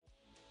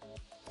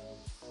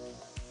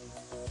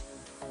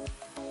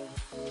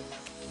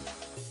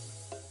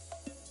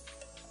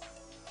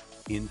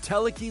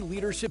Entelechy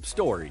Leadership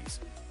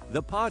Stories,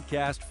 the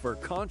podcast for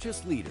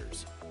conscious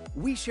leaders.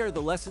 We share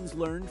the lessons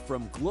learned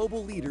from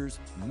global leaders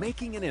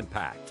making an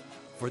impact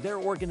for their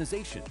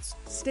organizations,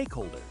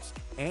 stakeholders,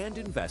 and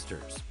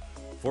investors.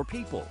 For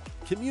people,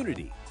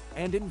 community,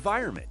 and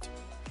environment,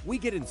 we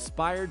get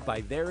inspired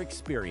by their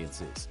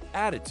experiences,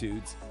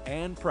 attitudes,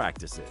 and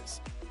practices.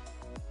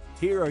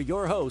 Here are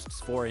your hosts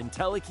for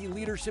Entelechy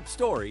Leadership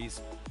Stories,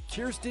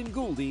 Kirsten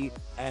Gouldy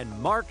and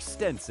Mark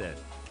Stenson.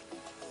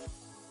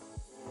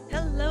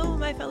 Hello,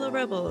 my fellow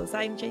rebels.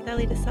 I'm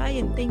Chaitali Desai,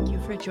 and thank you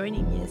for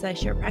joining me as I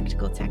share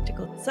practical,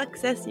 tactical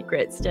success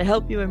secrets to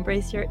help you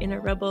embrace your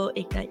inner rebel,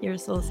 ignite your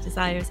soul's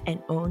desires,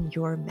 and own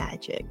your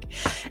magic.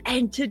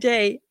 And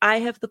today, I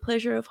have the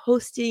pleasure of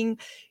hosting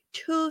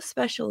two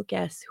special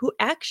guests who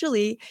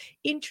actually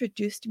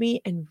introduced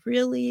me and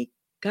really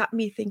got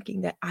me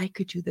thinking that I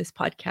could do this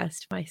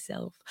podcast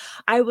myself.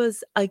 I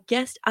was a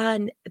guest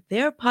on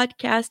their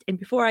podcast, and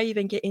before I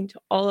even get into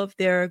all of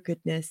their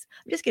goodness,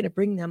 I'm just going to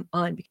bring them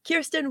on.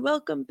 Kirsten,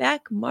 welcome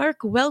back. Mark,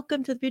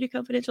 welcome to the Beauty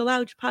Confidential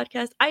Lounge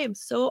podcast. I am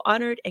so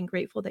honored and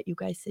grateful that you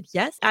guys said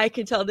yes. I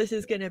can tell this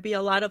is going to be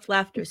a lot of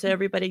laughter, so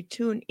everybody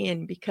tune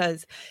in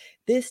because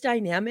this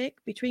dynamic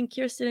between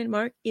Kirsten and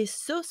Mark is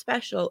so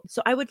special.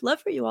 So I would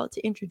love for you all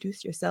to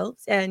introduce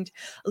yourselves and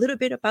a little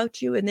bit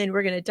about you, and then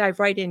we're going to dive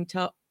right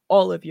into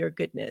all of your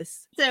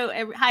goodness. So,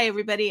 hi,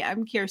 everybody.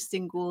 I'm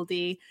Kirsten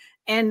Gouldy,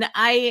 and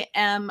I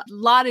am a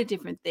lot of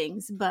different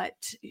things, but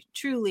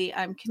truly,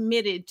 I'm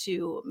committed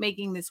to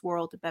making this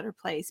world a better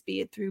place,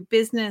 be it through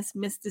business,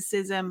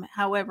 mysticism,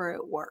 however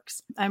it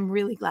works. I'm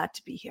really glad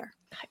to be here.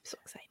 I'm so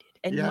excited.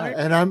 And yeah, Mark?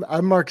 and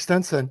I'm Mark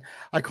Stenson.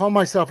 I call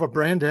myself a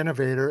brand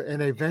innovator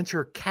and a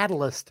venture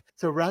catalyst.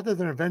 So rather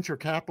than a venture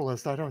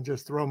capitalist, I don't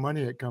just throw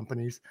money at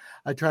companies.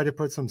 I try to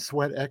put some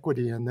sweat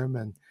equity in them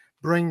and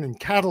bring and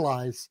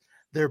catalyze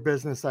their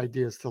business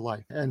ideas to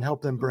life and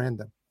help them brand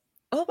them.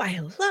 Oh, I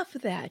love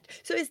that.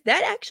 So is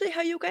that actually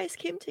how you guys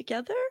came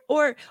together?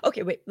 Or,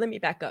 okay, wait, let me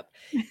back up.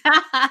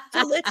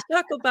 So let's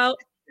talk about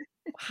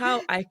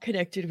how I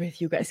connected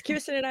with you guys.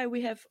 Kirsten and I,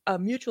 we have a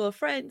mutual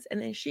friends,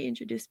 and then she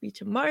introduced me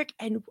to Mark,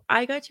 and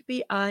I got to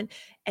be on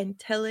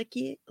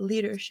Entelechy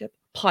Leadership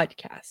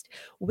podcast,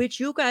 which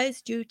you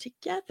guys do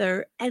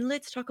together. And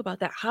let's talk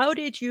about that. How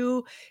did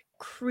you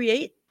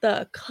create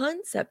the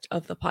concept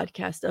of the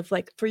podcast of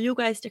like for you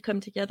guys to come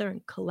together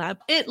and collab?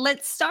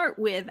 Let's start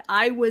with,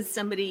 I was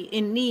somebody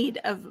in need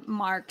of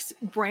Mark's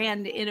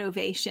brand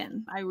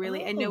innovation. I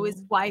know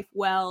his wife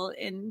well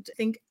and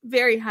think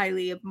very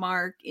highly of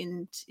Mark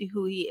and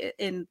who he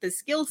in the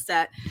skill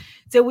set.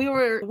 So we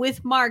were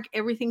with Mark.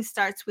 Everything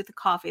starts with the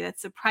coffee.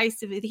 That's the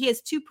price of it. He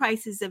has two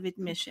prices of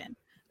admission: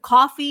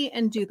 coffee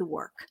and do the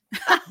work.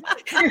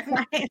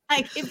 Right?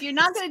 Like if you're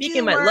not going to do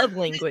the my work, love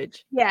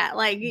language. Yeah,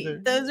 like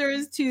those are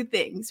his two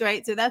things,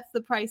 right? So that's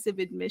the price of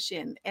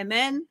admission. And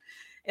then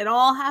it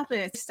all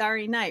happened. It's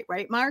Starry Night,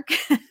 right, Mark?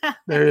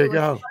 There you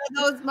go.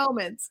 One of those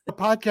moments.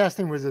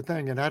 Podcasting was a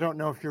thing, and I don't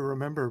know if you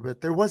remember, but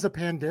there was a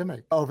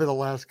pandemic over the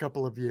last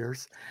couple of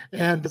years.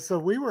 And so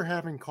we were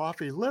having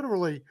coffee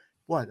literally,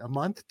 a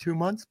month, 2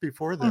 months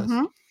before this.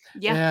 Mm-hmm.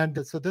 Yeah.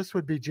 And so this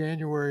would be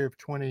January of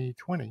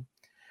 2020.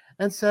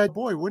 And said,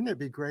 boy, wouldn't it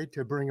be great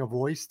to bring a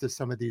voice to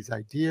some of these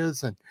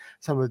ideas and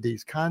some of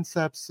these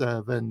concepts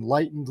of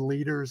enlightened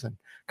leaders and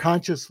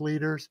conscious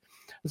leaders.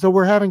 So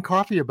we're having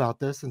coffee about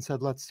this and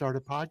said, let's start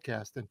a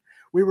podcast. And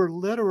we were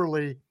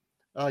literally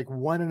like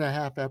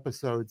 1.5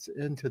 episodes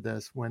into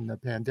this when the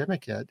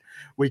pandemic hit.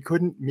 We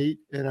couldn't meet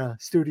in a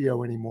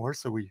studio anymore,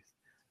 so we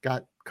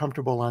got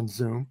comfortable on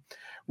Zoom.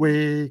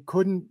 We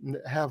couldn't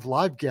have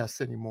live guests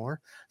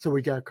anymore, so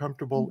we got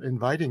comfortable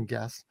inviting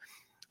guests.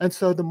 And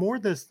so the more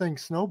this thing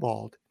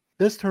snowballed,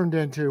 this turned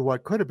into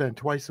what could have been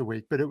twice a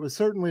week, but it was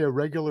certainly a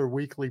regular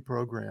weekly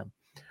program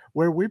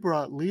where we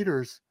brought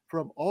leaders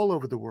from all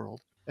over the world.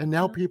 And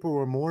now people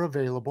were more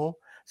available.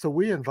 So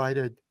we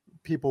invited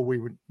people we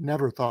would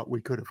never thought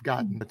we could have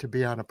gotten to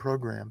be on a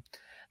program.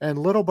 And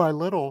little by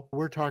little,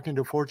 we're talking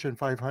to Fortune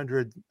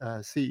 500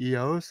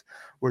 CEOs.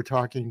 We're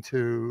talking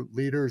to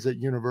leaders at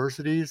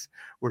universities.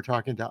 We're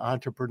talking to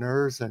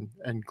entrepreneurs and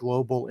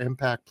global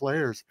impact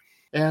players.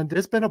 And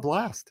it's been a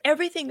blast.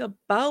 Everything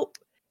about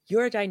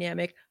your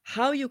dynamic,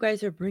 how you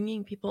guys are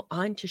bringing people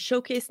on to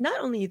showcase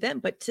not only them,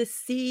 but to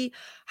see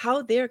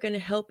how they're going to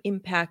help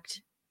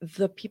impact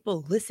the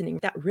people listening.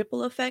 That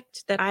ripple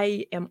effect, that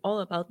I am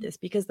all about this,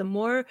 because the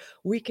more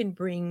we can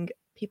bring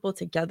people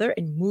together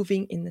and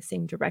moving in the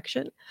same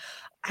direction,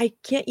 I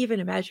can't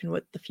even imagine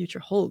what the future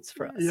holds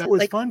for us. Yeah, it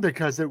was fun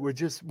because we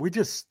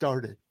just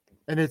started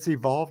and it's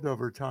evolved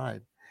over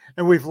time.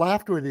 And we've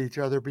laughed with each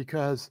other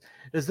because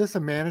is this a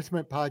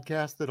management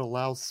podcast that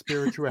allows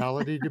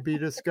spirituality to be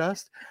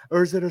discussed?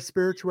 Or is it a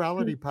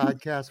spirituality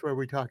podcast where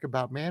we talk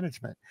about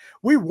management?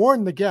 We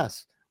warn the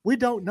guests. We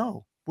don't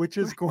know which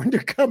is going to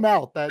come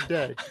out that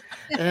day.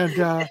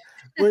 And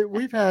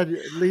we've had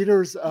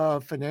leaders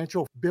of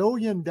financial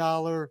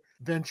billion-dollar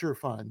venture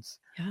funds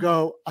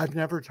go, I've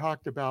never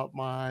talked about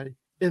my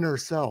inner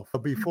self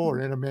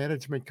before in a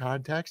management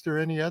context or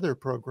any other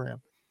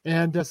program.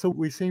 And so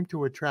we seem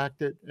to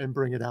attract it and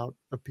bring it out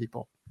of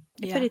people.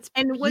 Yeah. But it's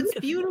And what's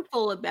beautiful.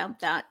 beautiful about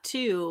that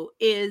too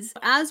is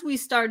as we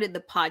started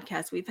the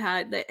podcast, we've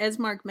had, as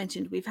Mark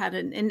mentioned, we've had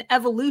an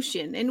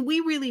evolution, and we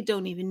really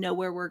don't even know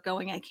where we're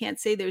going. I can't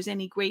say there's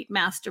any great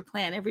master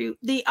plan.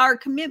 Our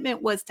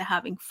commitment was to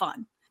having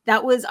fun.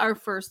 That was our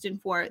first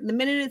and foremost. The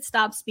minute it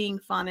stops being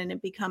fun and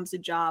it becomes a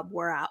job,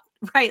 we're out,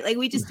 right? Like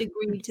we just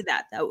agreed to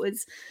that. That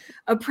was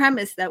a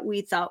premise that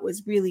we thought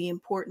was really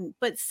important.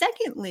 But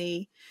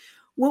secondly,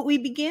 what we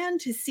began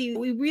to see,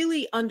 we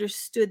really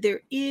understood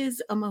there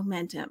is a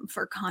momentum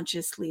for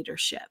conscious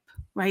leadership,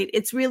 right?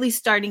 It's really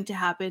starting to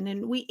happen.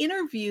 And we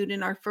interviewed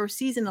in our first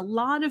season a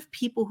lot of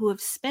people who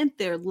have spent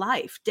their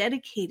life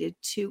dedicated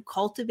to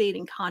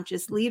cultivating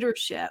conscious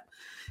leadership.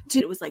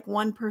 It was like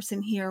one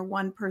person here,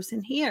 one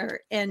person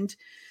here. And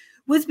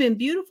what's been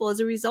beautiful as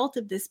a result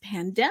of this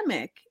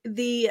pandemic,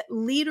 the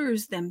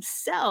leaders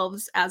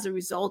themselves, as a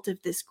result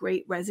of this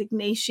great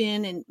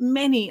resignation and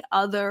many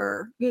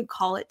other, you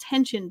call it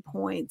tension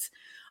points,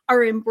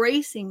 are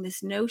embracing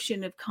this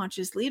notion of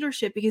conscious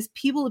leadership because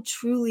people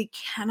truly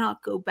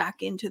cannot go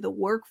back into the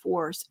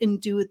workforce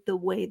and do it the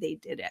way they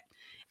did it.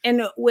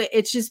 And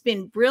it's just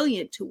been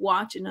brilliant to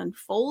watch an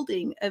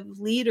unfolding of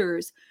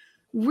leaders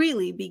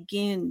really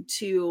begin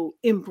to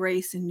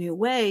embrace a new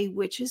way,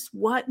 which is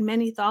what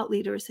many thought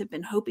leaders have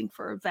been hoping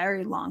for a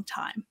very long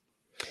time.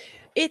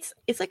 It's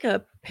like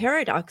a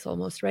paradox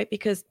almost, right?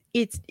 Because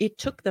it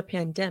took the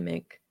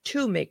pandemic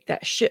to make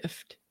that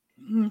shift.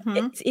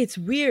 Mm-hmm. It's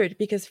weird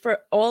because for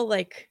all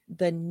like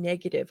the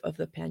negative of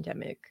the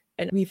pandemic,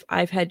 and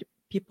I've had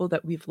people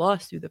that we've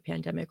lost through the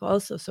pandemic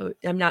also, so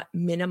I'm not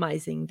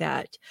minimizing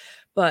that,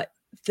 but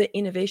the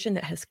innovation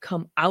that has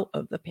come out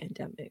of the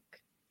pandemic,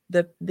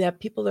 that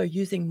people are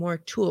using more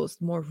tools,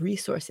 more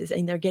resources,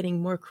 and they're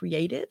getting more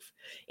creative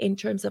in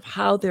terms of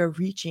how they're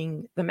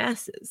reaching the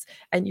masses.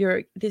 And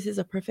this is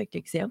a perfect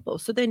example.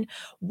 So then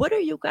what are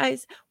you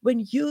guys,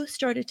 when you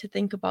started to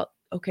think about,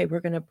 okay, we're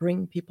going to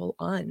bring people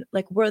on,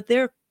 like, were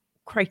there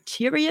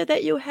criteria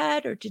that you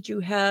had, or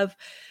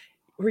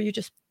were you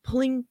just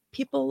pulling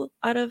people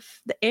out of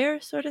the air,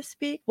 so to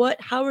speak?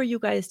 How are you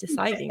guys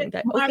deciding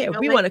that, okay,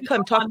 we want to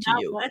come talk to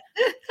you?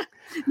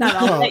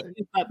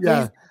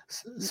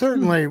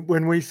 Certainly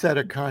when we said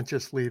a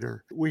conscious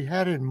leader, we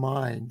had in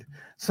mind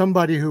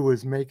somebody who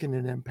was making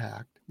an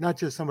impact, not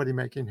just somebody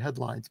making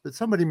headlines, but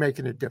somebody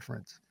making a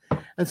difference.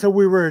 And so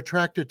we were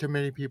attracted to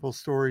many people's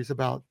stories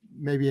about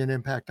maybe an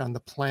impact on the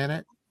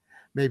planet,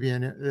 maybe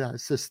in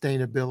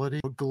sustainability,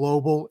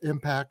 global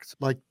impacts,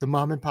 like the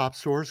mom and pop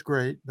store is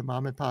great, the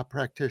mom and pop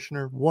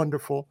practitioner,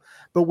 wonderful.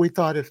 But we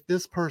thought if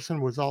this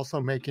person was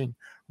also making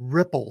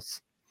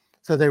ripples,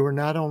 so they were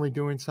not only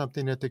doing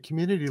something at the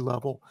community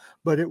level,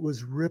 but it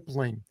was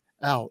rippling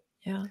out.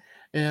 Yeah.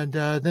 And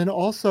then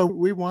also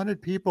we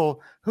wanted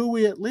people who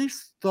we at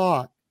least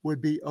thought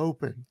would be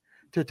open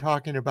to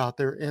talking about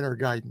their inner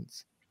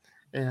guidance.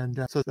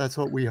 And so that's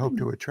what we hope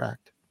to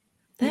attract.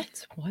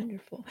 That's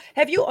wonderful.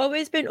 Have you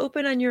always been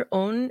open on your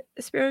own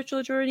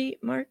spiritual journey,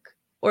 Mark?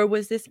 Or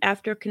was this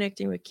after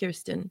connecting with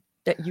Kirsten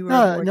that you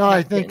were? No,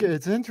 I think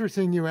it's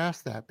interesting you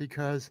asked that,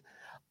 because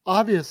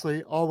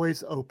obviously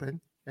always open.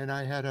 And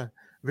I had a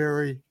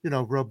very,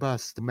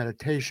 robust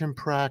meditation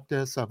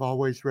practice. I've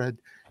always read,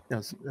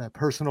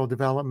 personal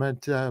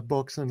development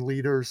books and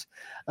leaders.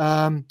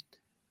 But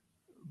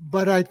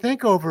I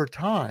think over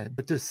time,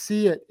 to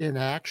see it in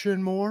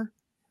action more,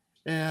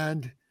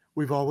 and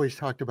we've always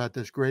talked about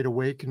this great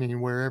awakening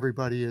where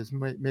everybody is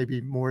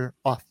maybe more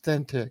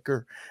authentic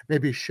or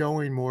maybe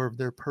showing more of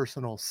their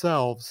personal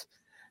selves.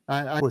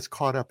 I was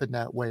caught up in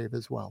that wave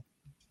as well.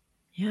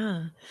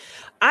 Yeah.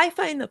 I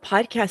find the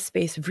podcast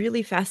space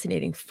really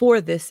fascinating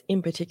for this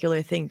in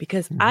particular thing,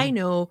 because I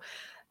know,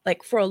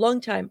 like, for a long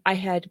time, I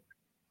had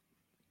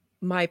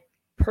my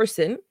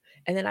person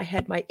and then I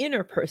had my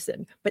inner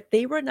person, but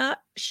they were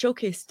not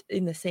showcased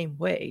in the same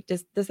way.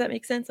 Does that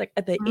make sense? Like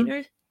the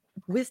inner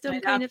wisdom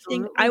kind of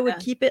thing, I would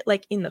keep it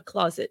like in the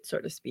closet, so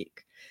to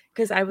speak,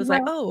 because I was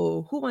like,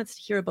 oh, who wants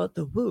to hear about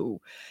the woo?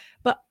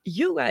 But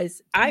you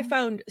guys, I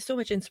found so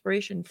much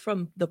inspiration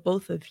from the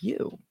both of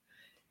you.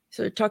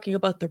 So talking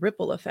about the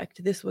ripple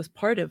effect, this was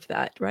part of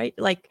that, right?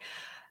 Like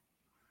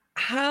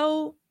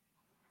when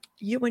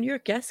your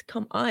guests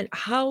come on,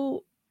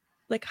 how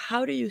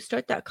do you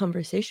start that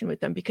conversation with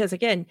them? Because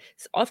again,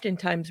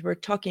 oftentimes we're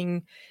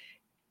talking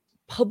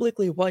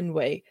publicly one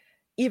way,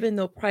 even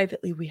though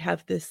privately we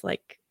have this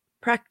like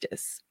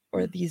practice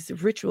or these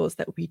rituals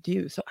that we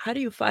do. So how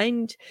do you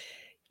find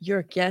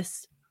your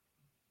guests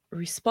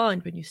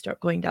respond when you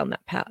start going down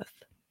that path?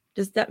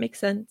 Does that make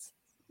sense?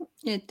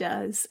 It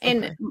does. Okay.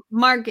 And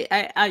Mark,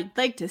 I'd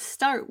like to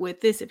start with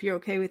this, if you're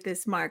okay with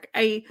this, Mark.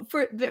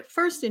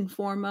 First and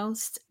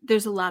foremost,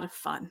 there's a lot of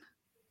fun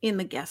in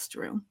the guest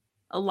room.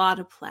 a lot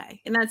of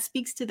play. And that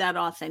speaks to that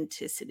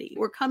authenticity.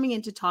 We're coming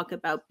in to talk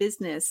about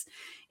business.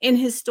 And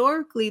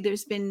historically,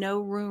 there's been no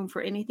room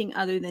for anything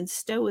other than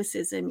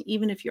stoicism,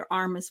 even if your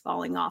arm is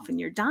falling off and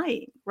you're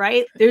dying,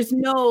 right? There's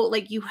no,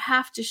 like, you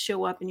have to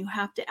show up and you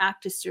have to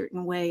act a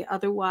certain way.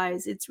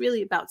 Otherwise, it's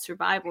really about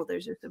survival.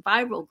 There's a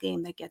survival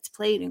game that gets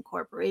played in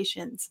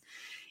corporations.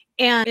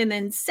 And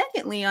then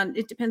secondly,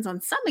 it depends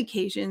on some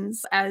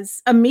occasions.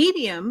 As a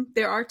medium,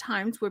 there are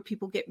times where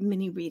people get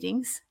mini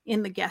readings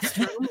in the guest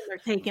room and they're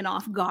taken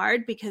off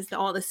guard because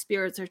all the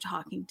spirits are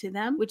talking to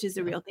them, which is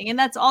a real thing. And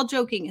that's all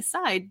joking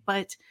aside.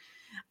 But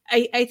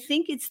I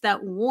think it's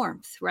that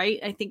warmth, right?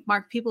 I think,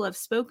 Mark, people have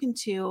spoken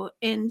to,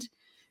 and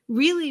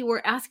really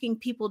we're asking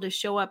people to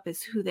show up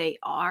as who they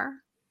are.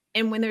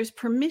 And when there's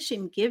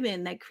permission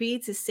given, that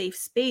creates a safe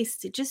space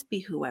to just be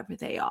whoever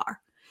they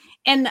are.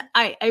 And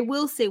I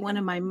will say one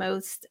of my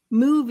most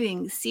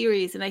moving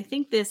series, and I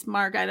think this,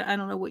 Mark, I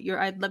don't know what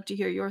I'd love to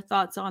hear your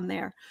thoughts on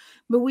there,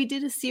 but we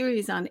did a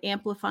series on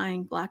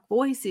amplifying Black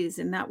voices,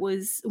 and that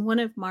was one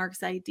of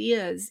Mark's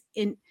ideas.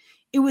 And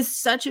it was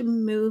such a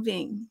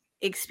moving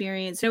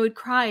experience. I would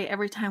cry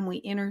every time we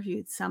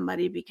interviewed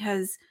somebody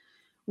because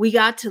we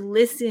got to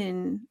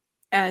listen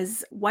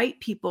as white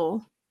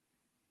people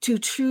to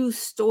true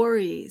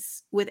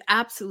stories with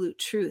absolute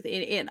truth.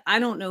 And I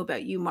don't know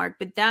about you, Mark,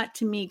 but that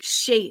to me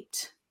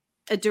shaped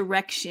a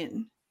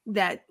direction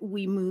that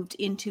we moved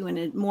into in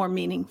a more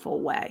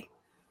meaningful way.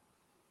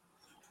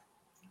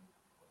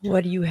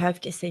 What do you have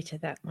to say to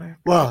that, Mark?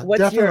 Well, what's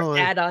definitely.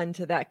 your add-on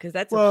to that? Because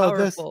that's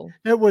powerful.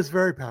 It was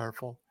very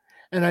powerful.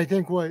 And I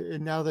think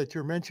now that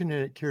you're mentioning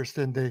it,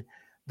 Kirsten,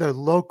 the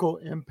local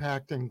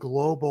impact and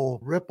global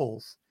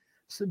ripples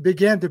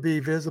began to be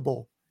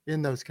visible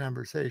in those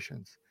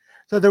conversations.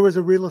 So there was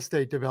a real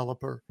estate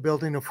developer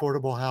building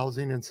affordable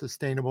housing and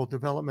sustainable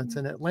developments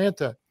in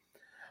Atlanta.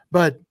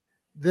 But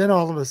then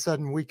all of a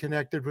sudden we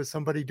connected with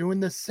somebody doing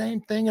the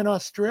same thing in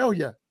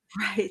Australia.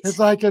 Right. It's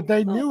like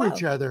they knew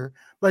each other,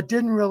 but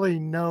didn't really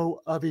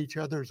know of each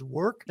other's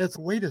work. It's,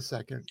 wait a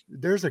second,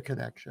 there's a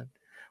connection.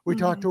 We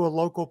talked to a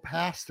local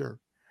pastor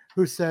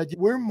who said,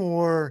 we're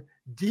more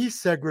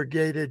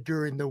desegregated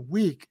during the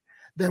week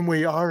than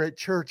we are at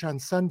church on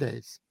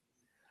Sundays.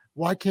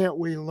 Why can't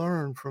we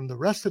learn from the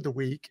rest of the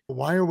week?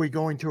 Why are we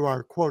going to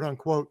our quote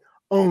unquote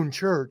own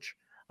church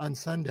on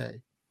Sunday?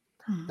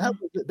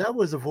 That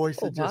was a voice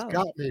that just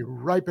got me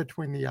right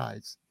between the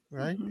eyes,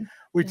 right?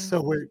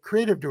 So we're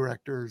creative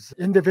directors,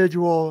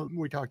 individual,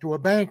 we talked to a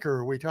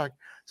banker,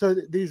 so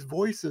these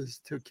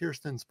voices, to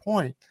Kirsten's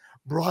point,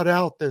 brought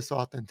out this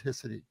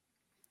authenticity.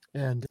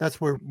 And that's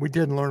where we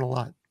did learn a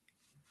lot.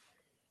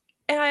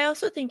 And I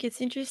also think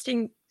it's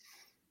interesting,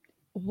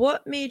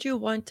 what made you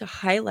want to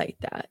highlight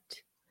that?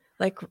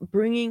 Like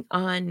bringing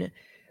on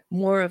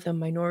more of the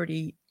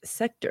minority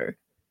sector.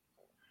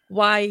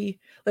 Why,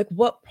 like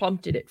what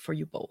prompted it for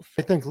you both?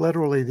 I think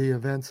literally the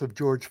events of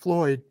George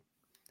Floyd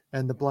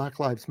and the Black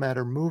Lives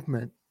Matter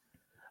movement.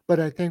 But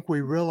I think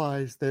we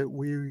realized that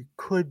we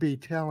could be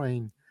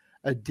telling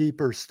a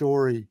deeper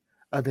story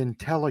of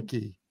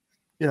entelechy,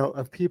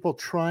 of people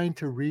trying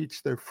to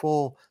reach their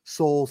full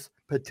soul's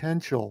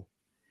potential,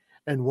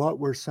 and what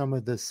were some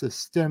of the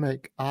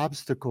systemic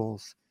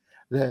obstacles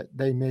that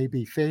they may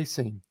be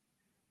facing,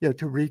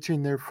 to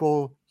reaching their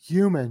full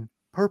human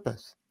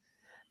purpose.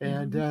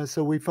 And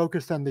so we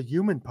focused on the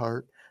human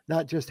part,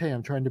 not just, hey,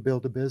 I'm trying to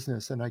build a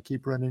business and I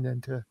keep running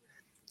into,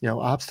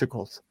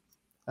 obstacles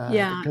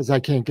because I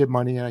can't get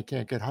money and I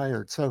can't get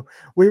hired. So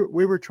we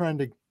were trying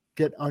to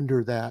get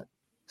under that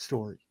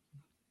story.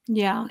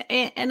 Yeah.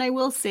 And I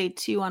will say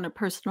too, on a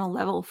personal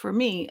level, for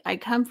me, I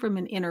come from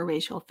an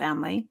interracial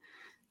family.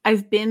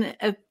 I've been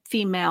a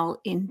female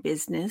in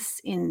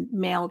business, in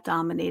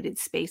male-dominated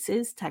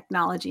spaces,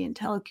 technology and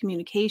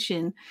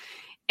telecommunication.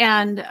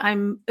 And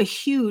I'm a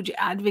huge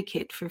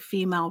advocate for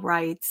female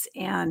rights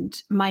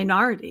and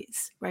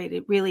minorities, right?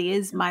 It really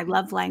is my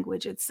love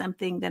language. It's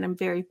something that I'm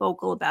very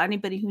vocal about.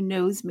 Anybody who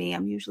knows me,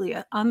 I'm usually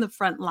on the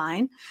front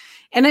line.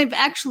 And I've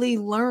actually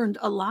learned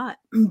a lot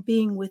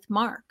being with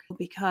Mark,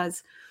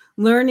 because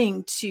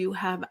learning to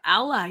have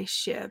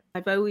allyship,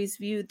 I've always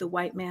viewed the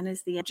white man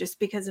as just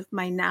because of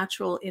my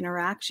natural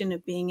interaction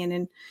of being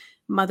in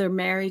mother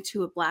married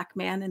to a Black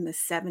man in the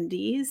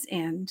 70s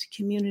and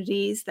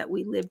communities that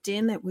we lived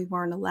in that we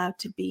weren't allowed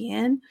to be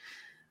in.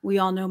 We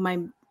all know my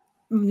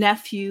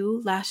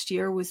nephew last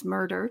year was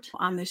murdered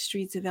on the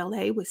streets of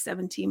LA with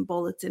 17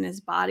 bullets in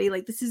his body.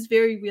 Like, this is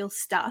very real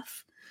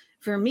stuff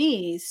for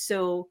me.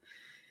 So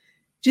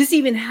just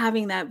even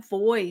having that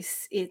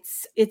voice,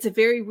 it's a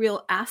very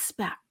real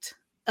aspect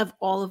of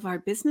all of our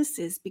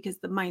businesses, because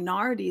the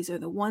minorities are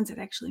the ones that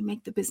actually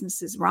make the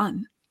businesses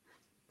run.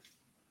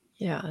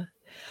 Yeah.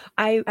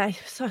 I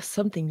saw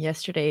something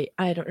yesterday.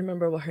 I don't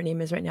remember what her name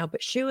is right now,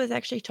 but she was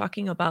actually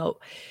talking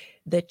about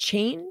the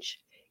change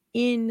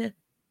in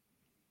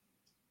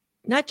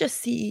not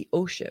just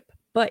CEO-ship,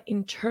 but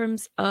in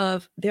terms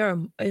of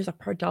there's a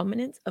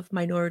predominance of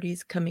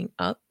minorities coming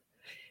up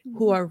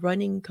who are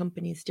running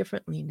companies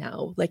differently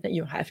now. Like,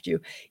 you don't have to.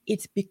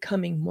 It's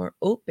becoming more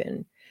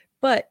open.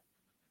 But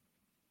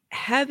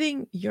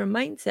having your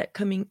mindset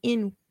coming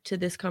into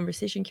this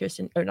conversation,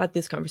 Kirsten, or not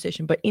this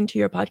conversation, but into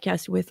your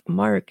podcast with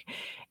Mark,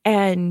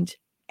 and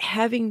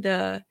having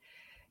the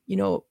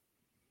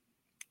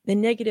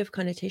negative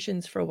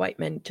connotations for white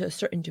men to a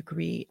certain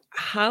degree,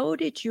 how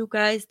did you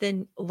guys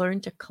then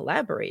learn to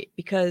collaborate?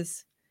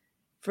 Because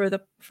for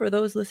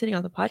those listening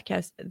on the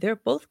podcast, they're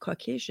both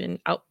Caucasian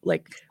out,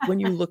 like when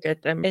you look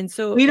at them. And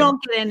so we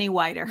don't get any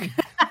whiter.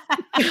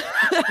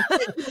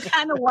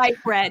 Kind of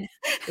white bread.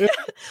 I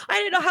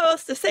didn't know how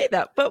else to say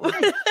that, but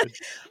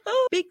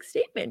big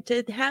statement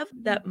to have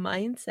that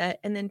mindset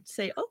and then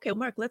say, okay,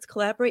 Mark, let's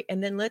collaborate.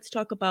 And then let's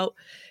talk about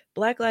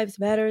Black Lives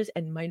Matters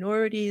and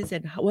minorities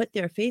and what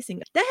they're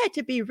facing. That had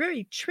to be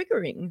very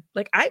triggering.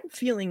 Like, I'm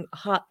feeling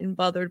hot and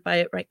bothered by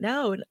it right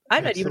now. And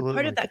I'm not even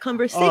part of that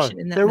conversation.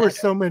 In that there matter. were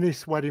so many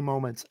sweaty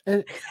moments.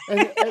 And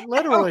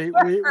literally,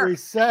 we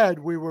said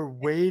we were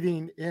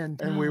wading in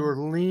and we were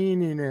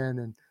leaning in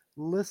and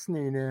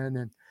listening in.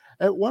 And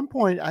at one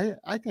point,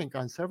 I think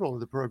on several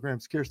of the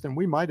programs, Kirsten,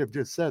 we might have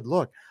just said,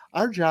 look,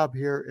 our job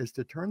here is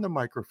to turn the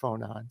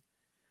microphone on.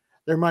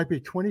 There might be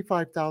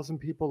 25,000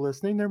 people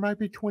listening. There might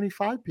be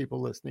 25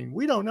 people listening.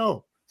 We don't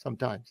know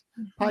sometimes.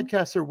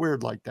 Podcasts are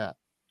weird like that.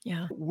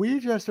 Yeah. We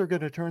just are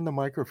going to turn the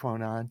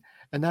microphone on.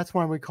 And that's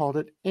why we called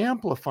it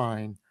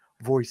amplifying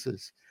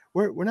voices.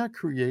 We're not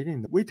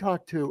creating them. We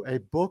talked to a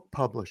book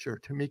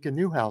publisher, Tamika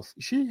Newhouse.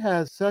 She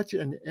has such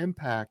an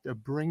impact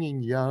of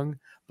bringing young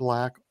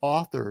Black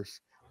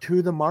authors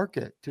to the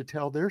market to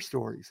tell their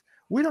stories.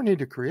 We don't need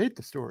to create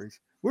the stories.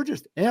 We're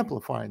just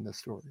amplifying the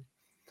story.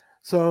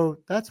 So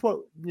that's what,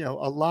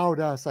 allowed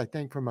us, I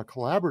think, from a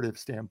collaborative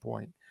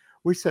standpoint.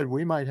 We said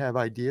we might have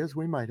ideas,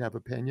 we might have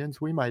opinions,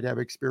 we might have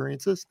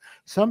experiences.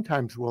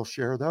 Sometimes we'll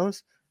share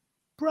those.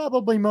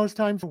 Probably most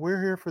times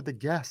we're here for the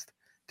guest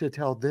to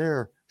tell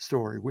their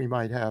story. We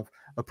might have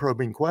a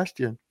probing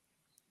question,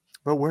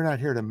 but we're not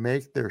here to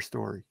make their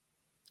story.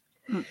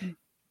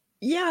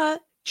 Yeah,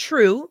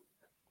 true.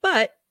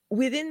 But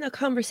within the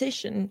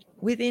conversation,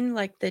 within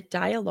like the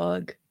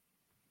dialogue,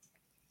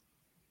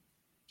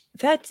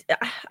 that's,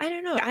 I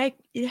don't know.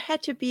 It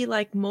had to be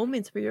like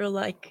moments where you're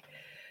like,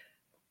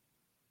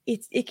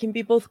 it can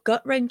be both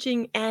gut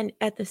wrenching and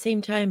at the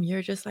same time,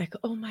 you're just like,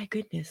 oh my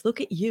goodness, look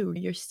at you.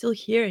 You're still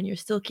here and you're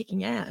still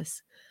kicking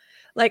ass.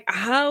 Like,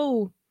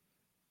 how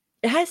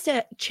it has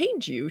to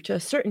change you to a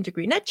certain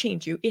degree, not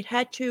change you. It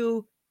had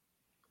to,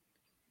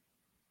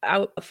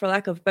 for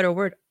lack of a better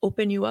word,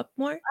 open you up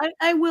more.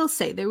 I will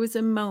say there was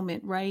a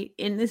moment, right?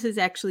 And this is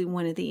actually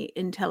one of the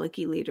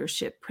Entelechy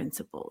leadership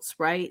principles,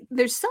 right?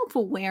 There's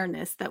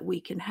self-awareness that we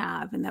can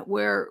have, and that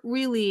we're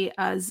really,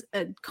 as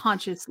a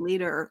conscious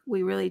leader,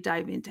 we really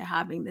dive into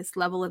having this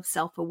level of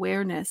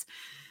self-awareness.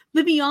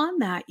 But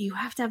beyond that, you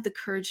have to have the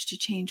courage to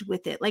change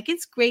with it. Like,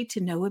 it's great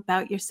to know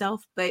about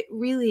yourself, but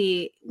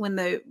really, when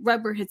the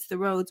rubber hits the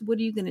roads, what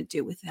are you going to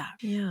do with that?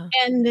 Yeah.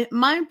 And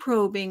my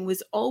probing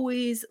was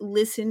always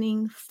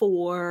listening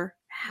for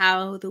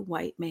how the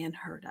white man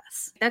hurt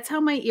us. That's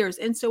how my ears.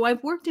 And so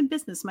I've worked in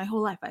business my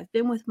whole life. I've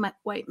been with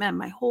white men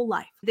my whole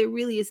life. There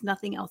really is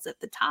nothing else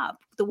at the top.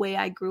 The way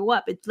I grew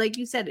up, it's like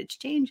you said, it's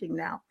changing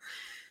now.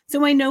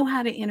 So I know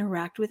how to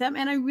interact with them.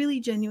 And I really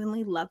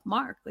genuinely love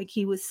Mark. Like,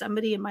 he was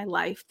somebody in my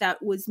life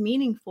that was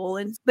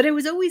meaningful. But I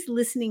was always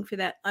listening for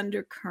that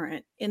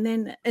undercurrent.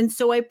 And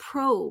so I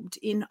probed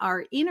in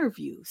our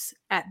interviews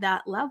at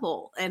that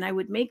level. And I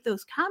would make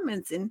those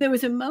comments. And there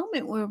was a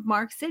moment where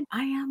Mark said,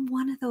 I am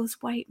one of those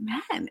white men.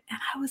 And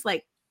I was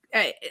like,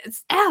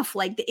 it's F.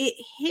 Like,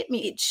 it hit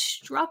me. It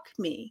struck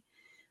me.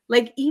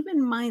 Like,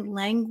 even my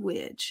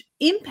language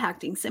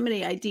impacting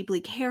somebody I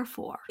deeply care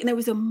for. And there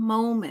was a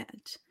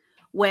moment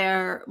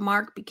where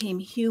Mark became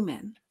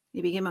human.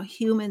 He became a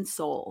human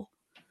soul,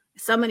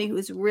 somebody who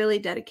was really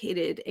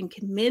dedicated and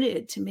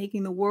committed to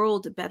making the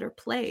world a better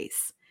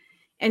place.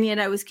 And yet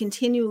I was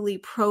continually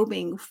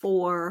probing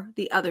for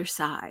the other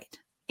side.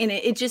 And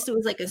it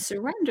was like a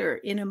surrender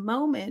in a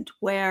moment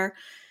where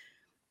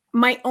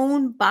my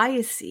own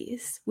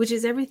biases, which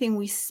is everything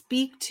we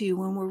speak to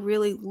when we're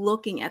really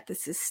looking at the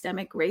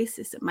systemic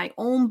racism, my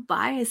own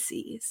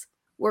biases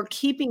were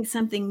keeping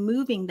something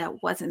moving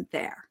that wasn't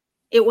there.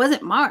 It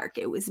wasn't Mark,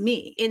 it was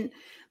me. And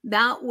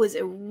that was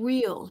a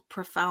real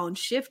profound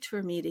shift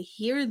for me to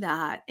hear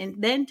that. And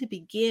then to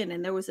begin,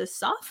 and there was a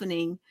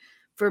softening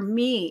for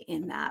me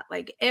in that,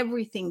 like,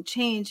 everything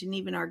changed, and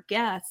even our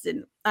guests.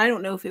 And I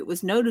don't know if it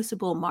was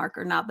noticeable, Mark,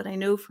 or not, but I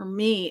know for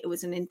me, it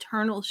was an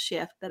internal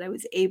shift that I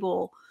was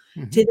able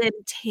to then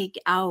take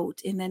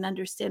out and then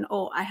understand,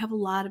 oh, I have a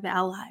lot of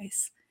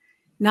allies.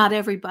 Not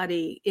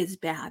everybody is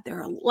bad. There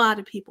are a lot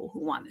of people who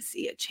want to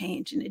see a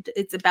change. And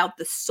it's about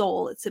the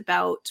soul. It's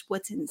about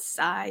what's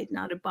inside,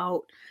 not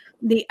about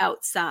the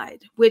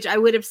outside, which I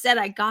would have said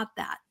I got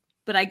that,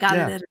 but I got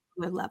it at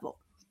a good level.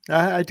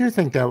 I do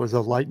think that was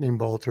a lightning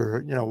bolt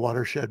or,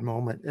 watershed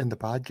moment in the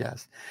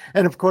podcast.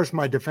 And of course,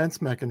 my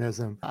defense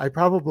mechanism, I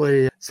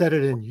probably said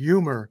it in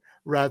humor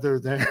rather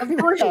than of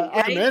course, right?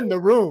 I'm in the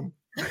room.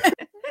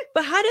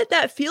 But how did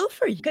that feel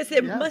for you? Because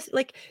it must,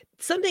 like,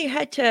 something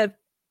had to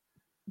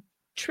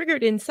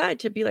triggered inside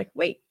to be like,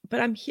 wait, but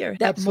I'm here.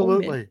 That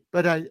Absolutely. moment.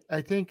 But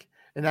I think,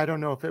 and I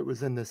don't know if it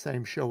was in the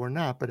same show or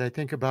not, but I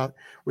think about,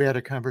 we had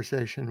a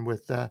conversation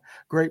with a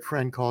great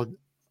friend called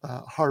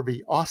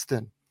Harvey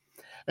Austin.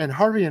 And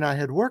Harvey and I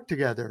had worked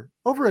together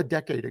over a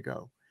decade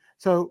ago.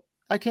 So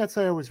I can't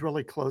say I was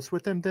really close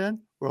with him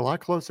then. We're a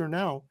lot closer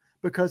now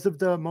because of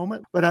the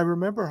moment. But I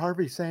remember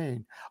Harvey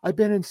saying, I've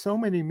been in so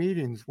many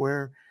meetings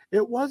where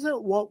it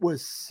wasn't what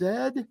was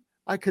said.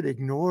 I could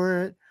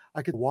ignore it.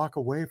 I could walk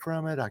away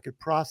from it. I could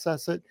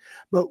process it.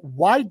 But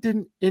why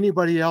didn't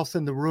anybody else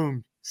in the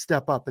room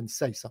step up and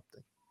say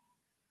something?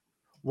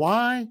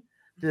 Why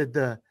did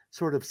the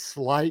sort of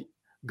slight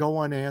go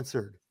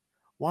unanswered?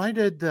 Why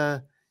did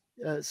the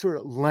sort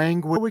of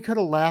language, we could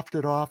have laughed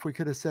it off. We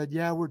could have said,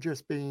 yeah, we're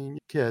just being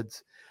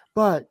kids.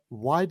 But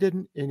why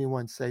didn't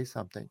anyone say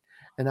something?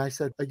 And I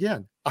said,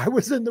 again, I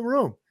was in the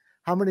room.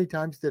 How many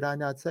times did I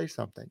not say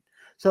something?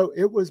 So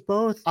it was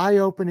both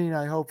eye-opening,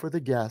 I hope, for the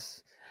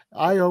guests,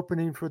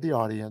 eye-opening for the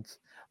audience.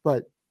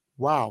 But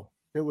wow,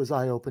 it was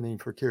eye-opening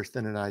for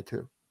Kirsten and I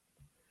too.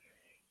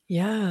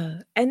 Yeah.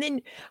 And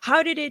then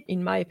how did it,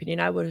 in my opinion,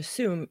 I would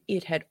assume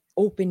it had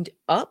opened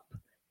up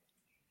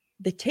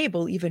the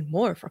table even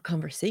more for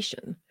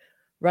conversation,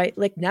 right?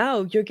 Like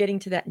now you're getting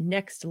to that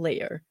next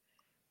layer.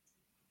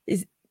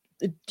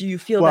 Do you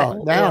feel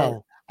well, that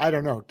now? I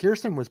don't know.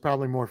 Kirsten was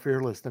probably more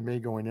fearless than me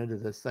going into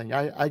this thing.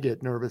 I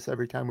get nervous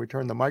every time we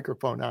turn the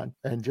microphone on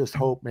and just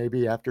hope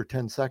maybe after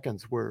 10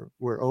 seconds we're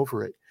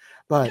over it.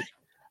 But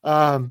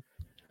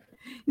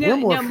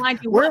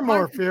we're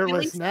more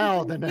fearless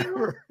now than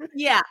ever.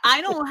 Yeah,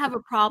 I don't have a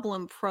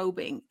problem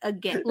probing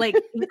again, like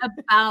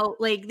about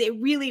like they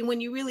really,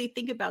 when you really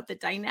think about the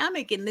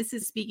dynamic, and this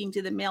is speaking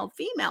to the male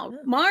female,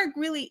 Mark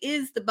really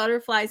is the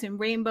butterflies and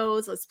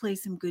rainbows. Let's play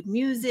some good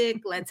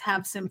music. Let's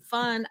have some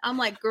fun. I'm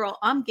like, girl,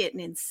 I'm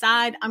getting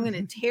inside. I'm going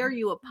to tear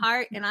you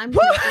apart, and I'm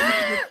going to bring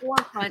to the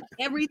forefront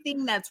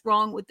everything that's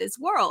wrong with this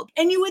world.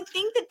 And you would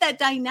think that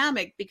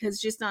dynamic,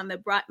 because just on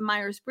the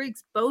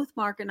Myers-Briggs, both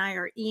Mark and I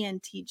are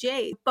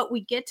ENTJ, but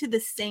we get to the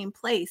same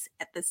place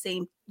at the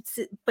same,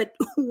 but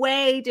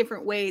way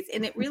different ways.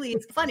 And it really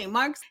is funny.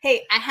 Mark's,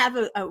 hey, I have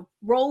a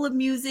roll of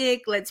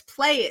music. Let's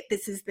play it.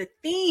 This is the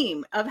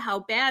theme of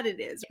how bad it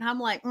is. And I'm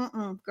like,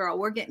 girl,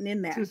 we're getting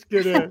in there. Just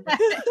get in.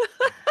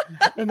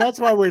 And that's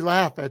why we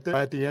laugh at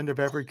the end of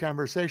every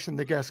conversation.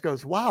 The guest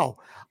goes, wow,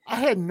 I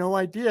had no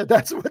idea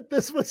that's what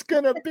this was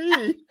going to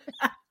be.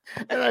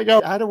 And I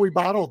go, how do we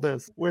bottle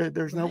this?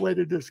 There's no way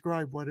to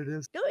describe what it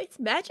is. No, it's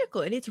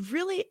magical. And it's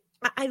really,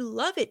 I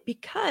love it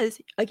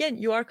because, again,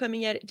 you are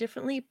coming at it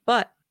differently,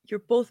 but you're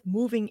both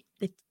moving,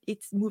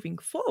 it's moving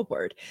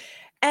forward.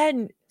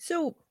 And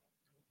so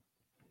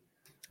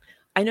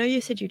I know you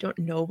said you don't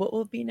know what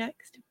will be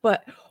next,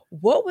 but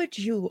what would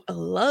you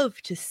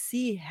love to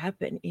see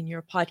happen in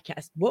your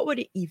podcast? What would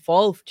it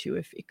evolve to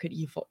if it could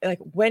evolve? Like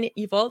when it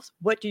evolves,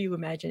 what do you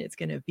imagine it's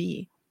going to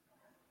be?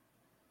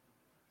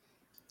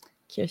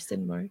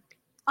 Kirsten, Mark,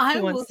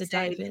 who wants to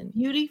dive in?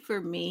 Beauty for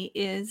me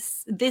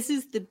is, this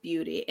is the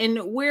beauty. And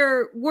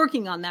we're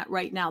working on that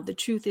right now. The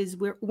truth is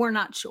we're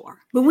not sure,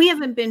 but we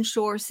haven't been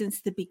sure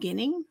since the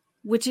beginning,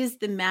 which is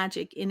the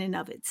magic in and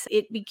of itself.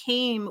 It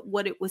became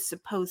what it was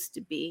supposed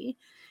to be.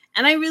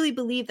 And I really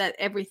believe that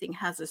everything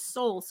has a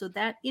soul. So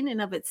that in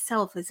and of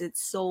itself is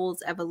its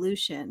soul's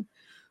evolution.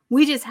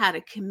 We just had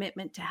a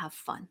commitment to have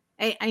fun.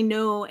 I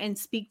know, and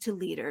speak to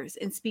leaders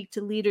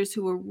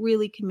who are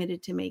really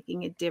committed to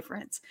making a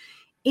difference.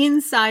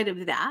 Inside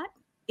of that,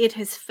 it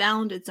has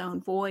found its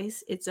own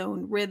voice, its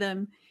own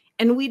rhythm.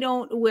 And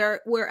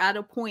we're at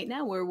a point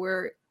now where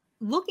we're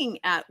looking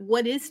at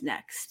what is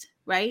next,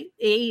 right?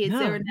 Is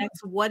there a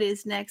next? What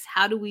is next?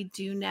 How do we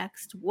do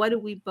next? What do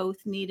we both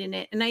need in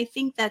it? And I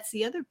think that's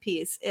the other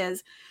piece,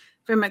 is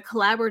from a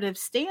collaborative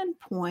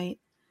standpoint,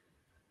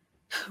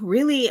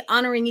 really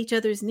honoring each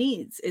other's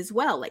needs as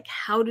well. Like,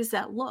 how does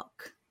that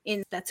look?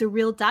 And that's a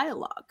real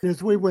dialogue.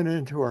 As we went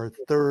into our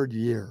third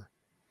year,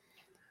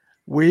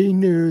 we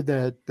knew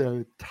that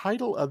the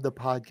title of the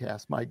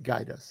podcast might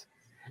guide us.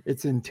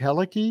 It's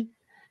Entelechy,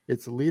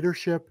 it's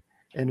leadership,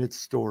 and it's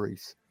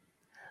stories.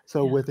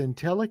 So with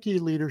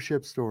Entelechy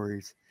leadership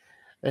stories,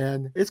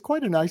 and it's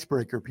quite an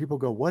icebreaker. People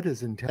go, what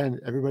is intent?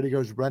 Everybody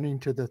goes running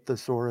to the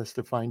thesaurus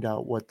to find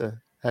out what the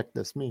heck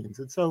this means.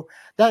 And so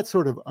that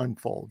sort of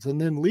unfolds.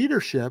 And then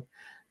leadership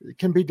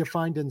can be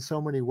defined in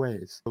so many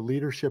ways.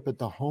 Leadership at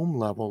the home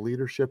level,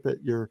 leadership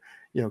at your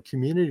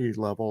community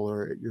level,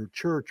 or at your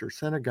church or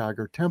synagogue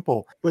or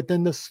temple. But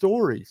then the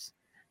stories,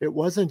 it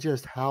wasn't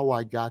just how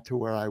I got to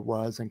where I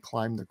was and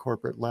climbed the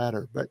corporate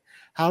ladder, but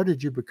how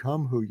did you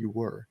become who you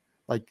were?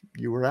 Like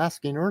you were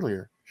asking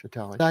earlier,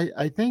 Chitali.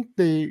 I think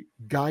the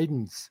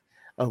guidance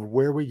of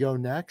where we go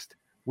next,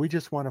 we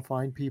just want to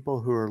find people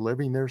who are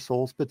living their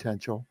soul's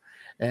potential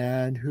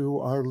and who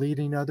are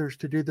leading others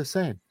to do the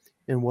same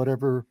in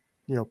whatever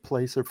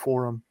place or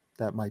forum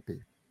that might be.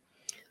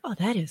 Oh,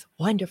 that is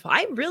wonderful.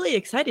 I'm really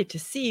excited to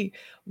see.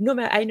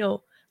 I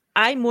know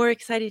I'm more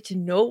excited to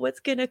know what's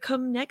going to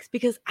come next,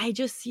 because I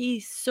just see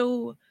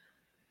so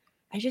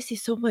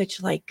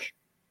much like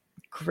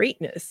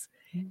greatness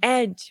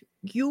And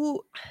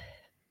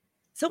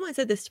someone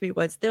said this to me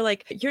once. They're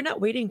like, you're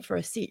not waiting for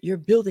a seat, you're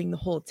building the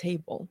whole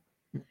table.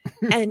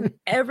 And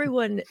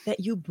everyone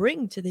that you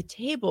bring to the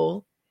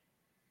table,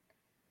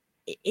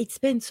 it's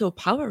been so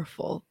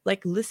powerful.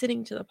 Like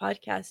listening to the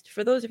podcast,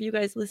 for those of you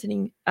guys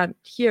listening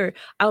here,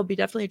 I'll be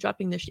definitely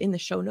dropping this in the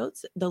show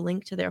notes, the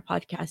link to their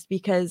podcast,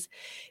 because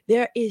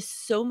there is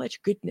so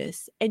much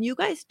goodness. And you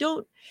guys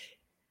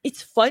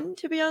it's fun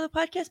to be on the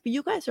podcast, but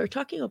you guys are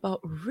talking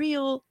about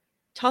real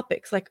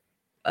topics. Like,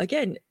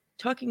 again,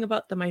 talking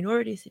about the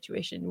minority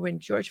situation when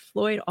George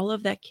Floyd, all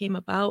of that came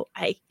about.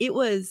 It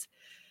was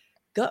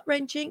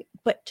gut-wrenching,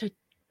 but to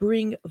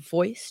bring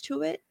voice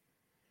to it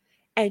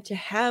and to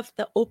have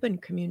the open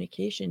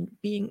communication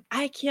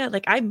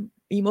I'm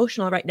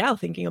emotional right now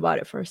thinking about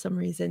it for some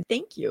reason.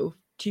 Thank you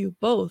to you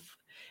both,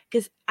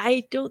 because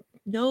I don't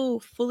know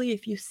fully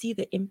if you see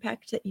the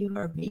impact that you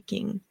are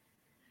making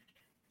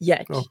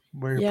yet. Oh,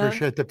 we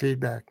appreciate the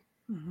feedback.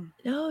 Mm-hmm.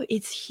 No,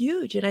 it's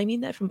huge. And I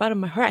mean that from the bottom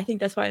of my heart. I think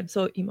that's why I'm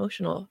so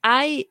emotional.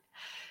 I'm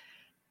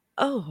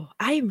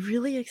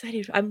really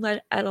excited. I'm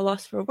not at a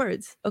loss for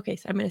words. Okay,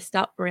 so I'm going to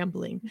stop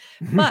rambling.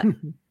 But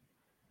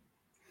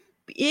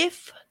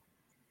if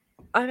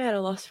I'm at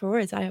a loss for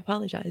words, I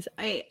apologize.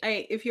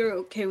 If you're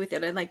okay with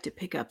it, I'd like to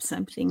pick up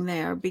something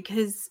there,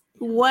 because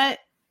what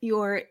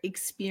you're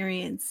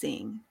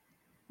experiencing,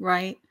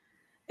 right,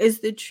 is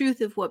the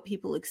truth of what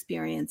people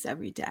experience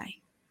every day.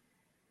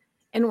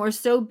 And we're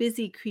so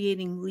busy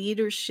creating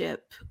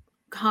leadership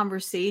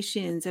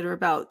conversations that are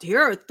about, here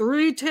are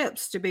 3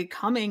 tips to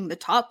becoming the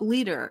top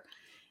leader.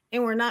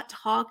 And we're not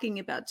talking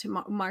about,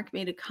 Mark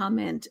made a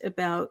comment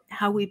about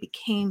how we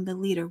became the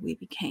leader we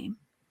became.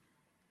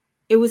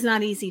 It was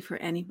not easy for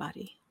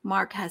anybody.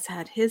 Mark has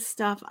had his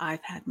stuff.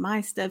 I've had my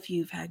stuff.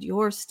 You've had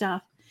your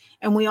stuff.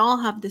 And we all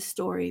have the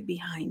story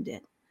behind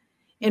it.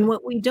 And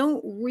what we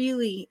don't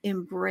really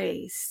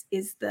embrace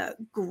is the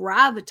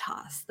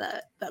gravitas,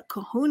 the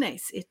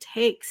cojones it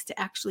takes to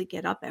actually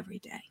get up every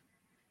day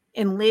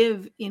and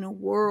live in a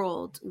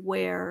world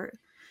where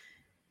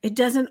it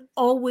doesn't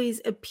always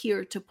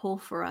appear to pull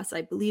for us.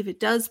 I believe it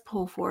does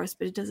pull for us,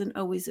 but it doesn't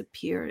always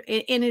appear.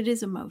 And it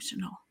is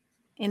emotional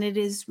and it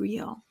is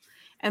real.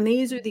 And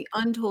these are the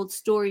untold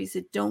stories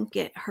that don't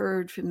get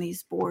heard from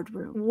these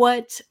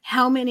boardrooms.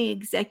 How many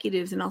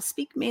executives, and I'll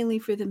speak mainly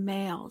for the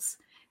males,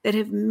 that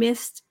have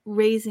missed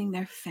raising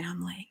their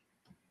family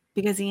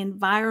because the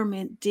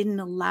environment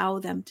didn't allow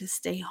them to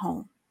stay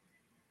home,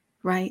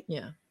 right?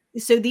 Yeah.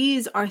 So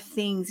these are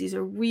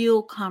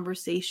real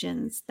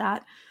conversations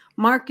that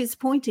Mark is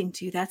pointing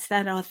to. That's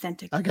that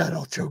authentic. I got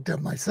all choked up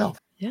myself.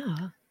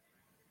 Yeah.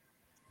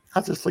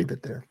 I'll just leave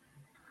it there.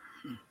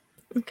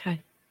 Okay.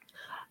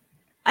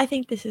 I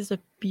think this is a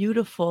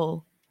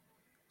beautiful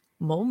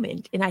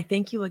moment. And I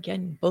thank you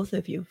again, both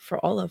of you, for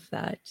all of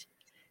that.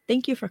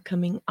 Thank you for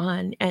coming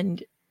on.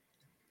 And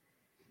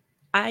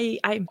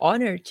I'm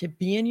honored to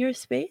be in your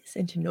space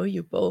and to know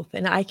you both.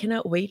 And I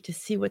cannot wait to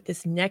see what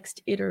this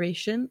next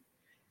iteration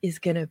is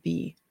going to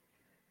be.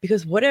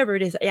 Because whatever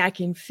it is, I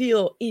can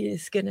feel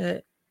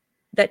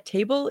that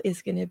table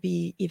is going to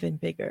be even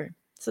bigger.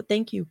 So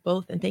thank you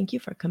both. And thank you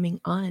for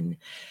coming on.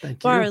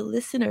 Thank For you. our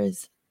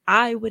listeners,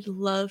 I would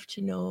love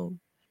to know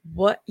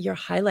what your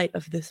highlight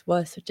of this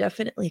was. So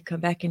definitely come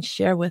back and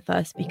share with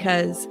us,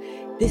 because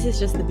this is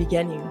just the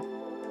beginning.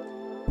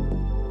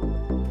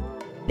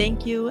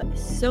 Thank you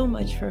so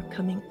much for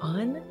coming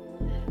on.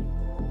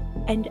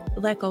 And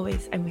like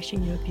always, I'm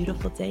wishing you a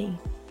beautiful day.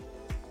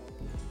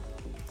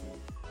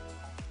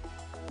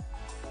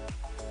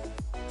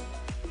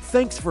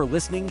 Thanks for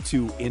listening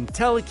to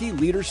Entelechy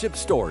Leadership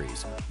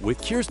Stories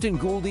with Kirsten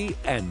Gouldy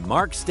and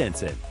Mark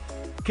Stenson.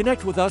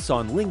 Connect with us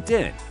on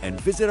LinkedIn and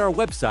visit our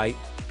website,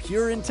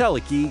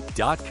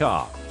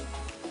 pureentelechy.com.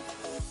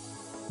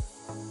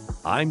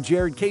 I'm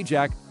Jared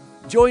Kajak.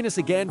 Join us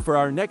again for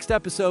our next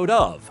episode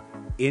of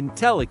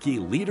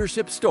Entelechy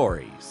Leadership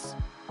Stories.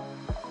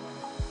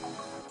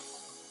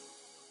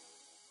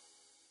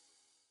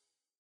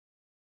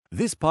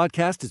 This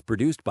podcast is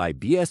produced by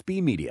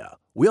BSB Media.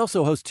 We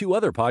also host 2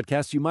 other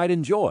podcasts you might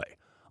enjoy: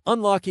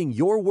 Unlocking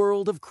Your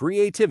World of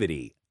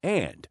Creativity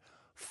and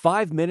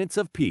 5 Minutes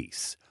of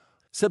Peace.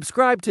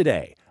 Subscribe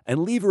today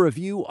and leave a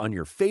review on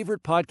your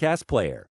favorite podcast player.